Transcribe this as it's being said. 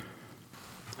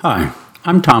Hi,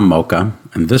 I'm Tom Mocha,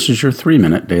 and this is your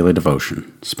 3-minute daily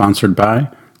devotion, sponsored by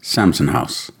Samson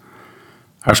House.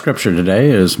 Our scripture today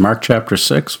is Mark chapter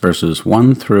 6, verses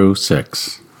 1 through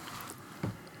 6.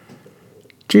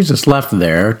 Jesus left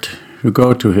there to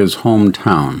go to his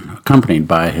hometown, accompanied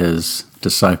by his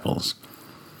disciples.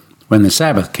 When the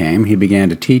Sabbath came, he began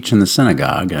to teach in the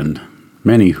synagogue, and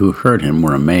many who heard him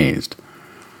were amazed.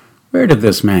 "Where did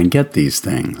this man get these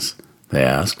things?" they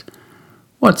asked.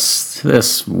 "What's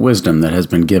this wisdom that has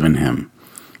been given him?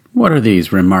 What are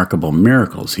these remarkable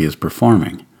miracles he is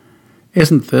performing?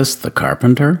 Isn't this the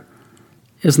carpenter?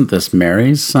 Isn't this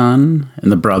Mary's son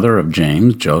and the brother of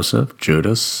James, Joseph,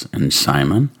 Judas, and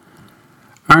Simon?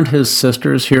 Aren't his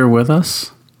sisters here with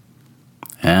us?"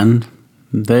 And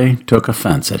they took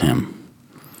offense at him.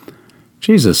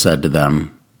 Jesus said to them,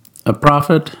 "A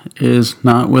prophet is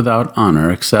not without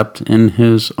honor except in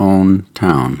his own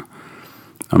town,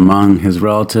 among his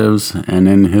relatives, and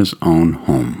in his own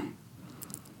home."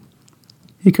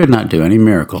 He could not do any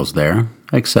miracles there,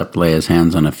 except lay his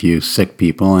hands on a few sick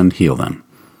people and heal them.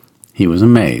 He was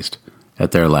amazed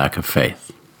at their lack of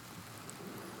faith.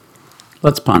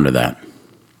 Let's ponder that.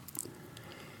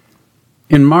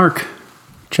 In Mark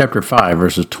chapter 5,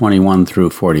 verses 21 through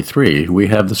 43, we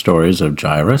have the stories of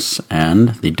Jairus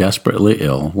and the desperately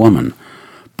ill woman,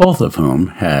 both of whom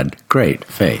had great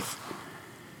faith.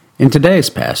 In today's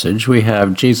passage, we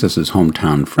have Jesus'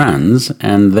 hometown friends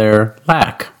and their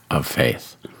lack of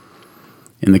faith.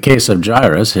 In the case of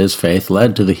Jairus, his faith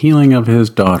led to the healing of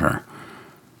his daughter.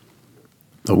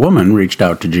 The woman reached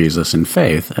out to Jesus in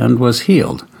faith and was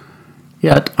healed.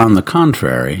 Yet, on the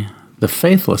contrary, the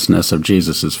faithlessness of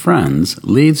Jesus' friends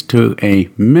leads to a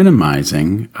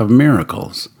minimizing of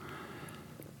miracles.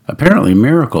 Apparently,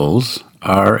 miracles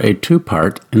are a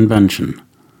two-part invention.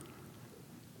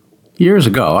 Years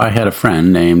ago, I had a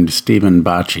friend named Stephen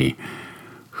Bacci,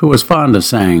 who was fond of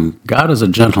saying, "God is a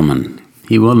gentleman.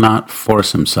 He will not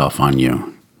force himself on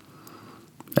you."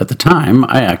 At the time,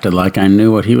 I acted like I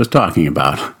knew what he was talking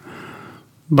about.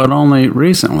 But only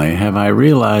recently have I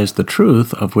realized the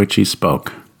truth of which he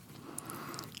spoke.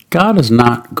 God is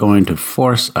not going to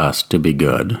force us to be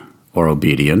good or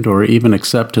obedient or even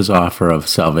accept his offer of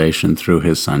salvation through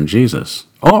his son Jesus,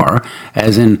 or,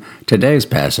 as in today's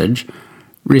passage,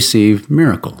 receive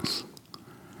miracles.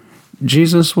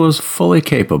 Jesus was fully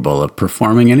capable of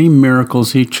performing any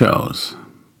miracles he chose,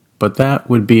 but that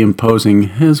would be imposing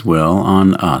his will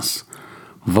on us,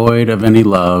 void of any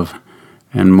love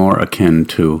and more akin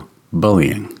to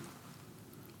bullying.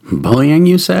 Bullying,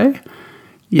 you say?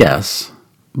 Yes,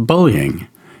 bullying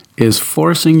is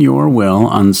forcing your will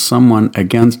on someone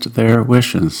against their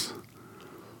wishes.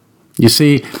 You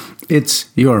see, it's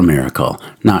your miracle,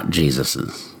 not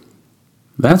Jesus's.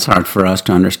 That's hard for us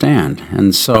to understand,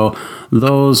 and so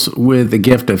those with the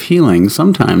gift of healing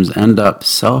sometimes end up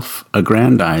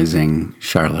self-aggrandizing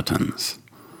charlatans.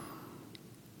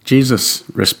 Jesus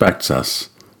respects us,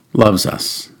 loves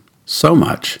us so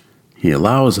much, he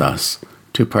allows us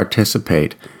to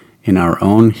participate in our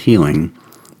own healing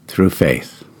through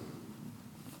faith.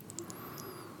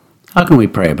 How can we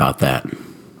pray about that?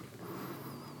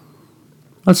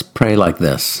 Let's pray like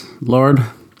this. Lord,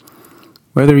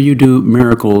 whether you do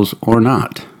miracles or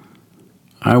not,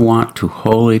 I want to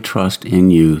wholly trust in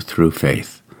you through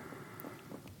faith.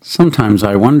 Sometimes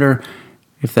I wonder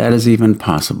if that is even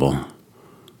possible.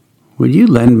 Would you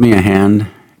lend me a hand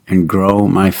and grow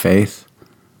my faith?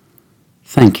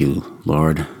 Thank you,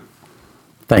 Lord.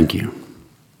 Thank you.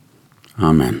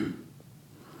 Amen.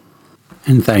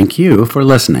 And thank you for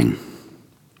listening.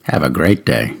 Have a great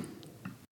day.